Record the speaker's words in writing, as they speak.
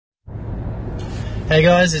Hey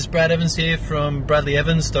guys, it's Brad Evans here from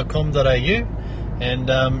bradleyevans.com.au, and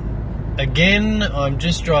again I'm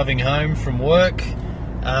just driving home from work.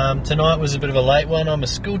 Tonight was a bit of a late one. I'm a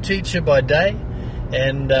school teacher by day,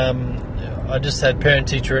 and I just had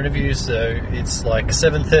parent-teacher interviews, so it's like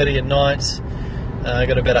 7:30 at night. I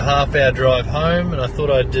got about a half-hour drive home, and I thought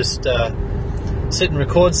I'd just sit and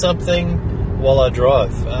record something while I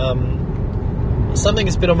drive. Something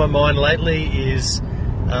that's been on my mind lately is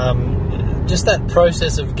just that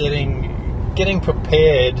process of getting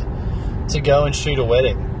prepared to go and shoot a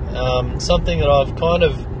wedding. Something that I've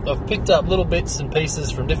picked up little bits and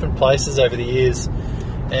pieces from different places over the years,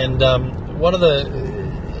 and one of the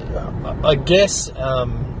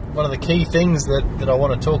key things that I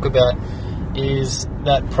want to talk about is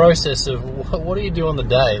that process of what do you do on the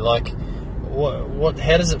day? Like,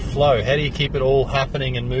 how does it flow? How do you keep it all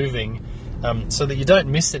happening and moving, so that you don't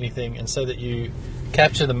miss anything, and so that you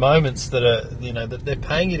capture the moments that are, that they're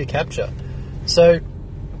paying you to capture. So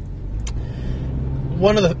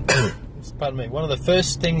one of the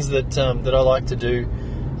first things that I like to do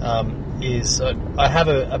is I have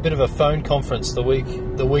a bit of a phone conference the week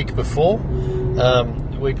before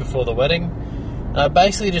the wedding.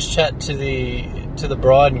 Basically just chat to the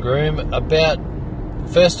bride and groom about,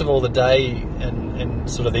 first of all, the day and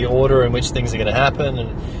sort of the order in which things are going to happen,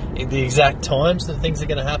 and the exact times that things are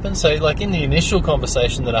going to happen. So, like, in the initial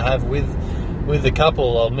conversation that I have with the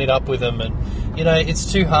couple, I'll meet up with them, and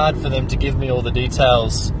it's too hard for them to give me all the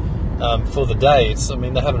details for the day.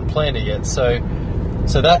 They haven't planned it yet. So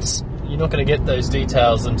that's, you're not going to get those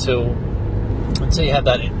details until you have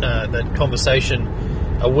that conversation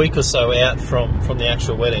a week or so out from the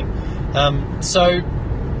actual wedding.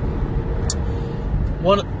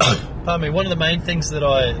 One of the main things that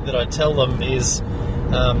I tell them is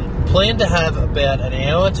plan to have about an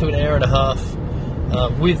hour to an hour and a half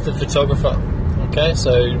with the photographer. Okay,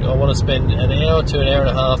 so I want to spend an hour to an hour and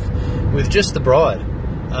a half with just the bride.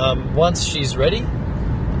 Once she's ready,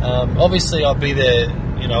 obviously I'll be there.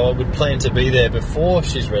 I would plan to be there before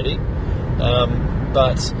she's ready.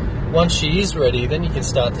 But once she is ready, then you can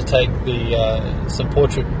start to take some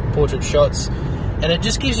portrait shots. And it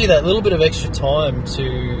just gives you that little bit of extra time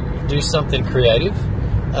to do something creative.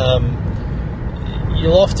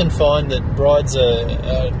 You'll often find that brides are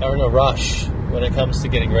in a rush when it comes to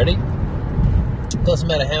getting ready. It doesn't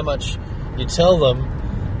matter how much you tell them,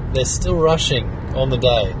 they're still rushing on the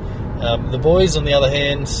day. The boys, on the other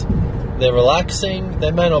hand, they're relaxing.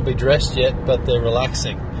 They may not be dressed yet, but they're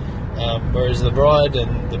relaxing. Whereas the bride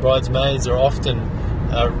and the bridesmaids are often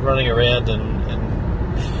running around and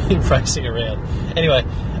racing around. Anyway,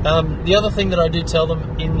 the other thing that I do tell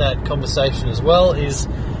them in that conversation as well is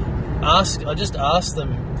I just ask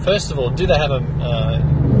them, first of all, do they have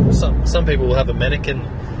some people will have a mannequin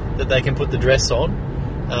that they can put the dress on.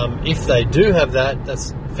 If they do have that,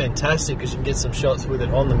 that's fantastic, because you can get some shots with it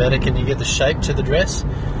on the mannequin. You get the shape to the dress.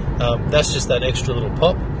 That's just that extra little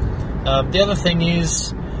pop. The other thing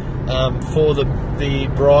is for the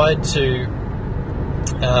bride to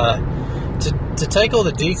take all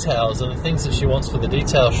the details and the things that she wants for the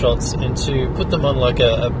detail shots, and to put them on like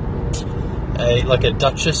a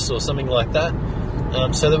Duchess or something like that,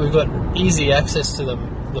 so that we've got easy access to them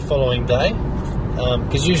the following day,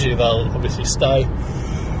 because usually they'll obviously stay.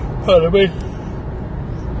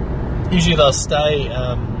 Usually they'll stay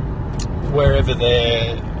wherever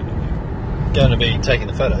they're going to be taking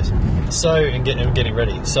the photos, and getting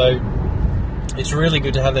ready. So it's really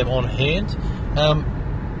good to have them on hand.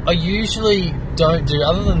 I usually don't do,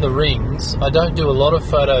 other than the rings, I don't do a lot of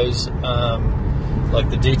photos, like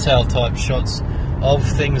the detail type shots of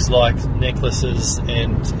things like necklaces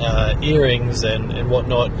and earrings and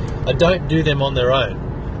whatnot. I don't do them on their own.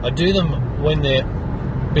 I do them when they're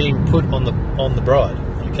being put on the bride.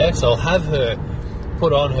 Okay, so I'll have her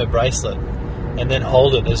put on her bracelet and then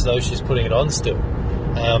hold it as though she's putting it on still.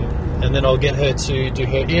 And then I'll get her to do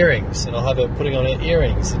her earrings, and I'll have her putting on her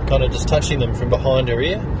earrings and kind of just touching them from behind her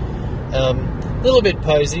ear. A little bit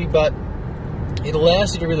posy, but it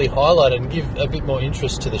allows you to really highlight it and give a bit more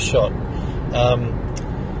interest to the shot.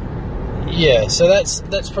 So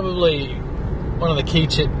that's probably one of the key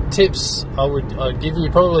tips I'd give you.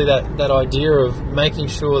 Probably that idea of making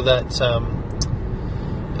sure that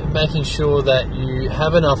you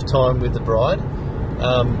have enough time with the bride.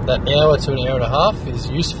 That hour to an hour and a half is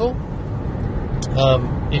useful.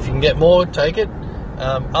 If you can get more, take it.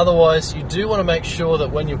 Otherwise, you do want to make sure that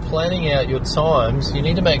when you're planning out your times, you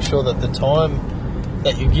need to make sure that the time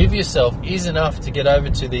that you give yourself is enough to get over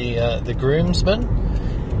to the groomsmen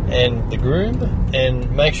and the groom,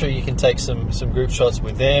 and make sure you can take some group shots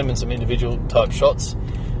with them and some individual type shots.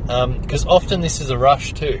 because often this is a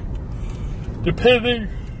rush too. Depending,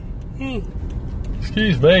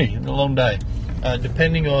 excuse me, a long day.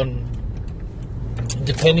 Depending on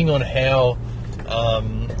how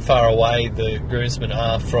far away the groomsmen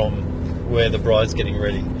are from where the bride's getting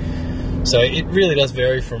ready. So it really does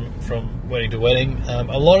vary from wedding to wedding.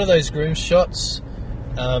 A lot of those groom shots,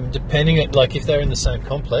 depending on, like, if they're in the same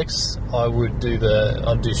complex, I'd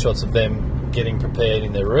do shots of them getting prepared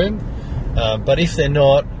in their room. But if they're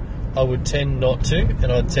not, I would tend not to,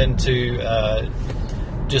 and I'd tend to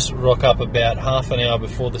just rock up about half an hour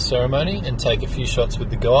before the ceremony and take a few shots with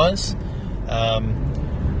the guys.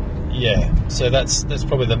 So that's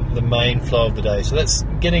probably the main flow of the day. So that's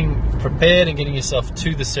getting prepared and getting yourself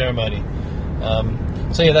to the ceremony.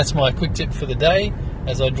 That's my quick tip for the day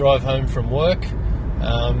as I drive home from work.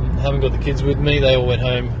 Haven't got the kids with me. They all went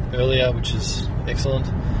home earlier, which is excellent,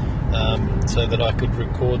 so that I could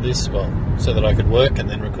record this, so that I could work and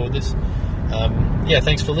then record this.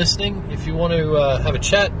 Thanks for listening. If you want to have a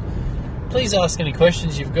chat, please ask any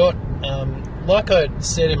questions you've got. Like I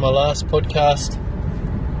said in my last podcast,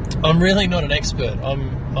 I'm really not an expert.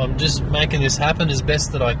 I'm just making this happen as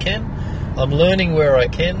best that I can. I'm learning where I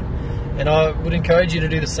can, and I would encourage you to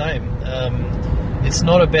do the same. It's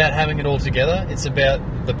not about having it all together. It's about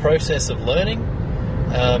the process of learning.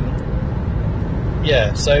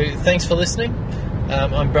 So thanks for listening.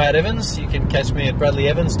 I'm Brad Evans. You can catch me at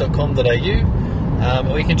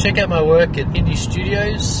bradleyevans.com.au, or you can check out my work at Indie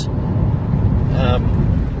Studios.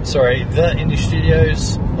 The Indie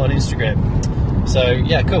Studios on Instagram. So,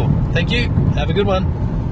 cool. Thank you. Have a good one.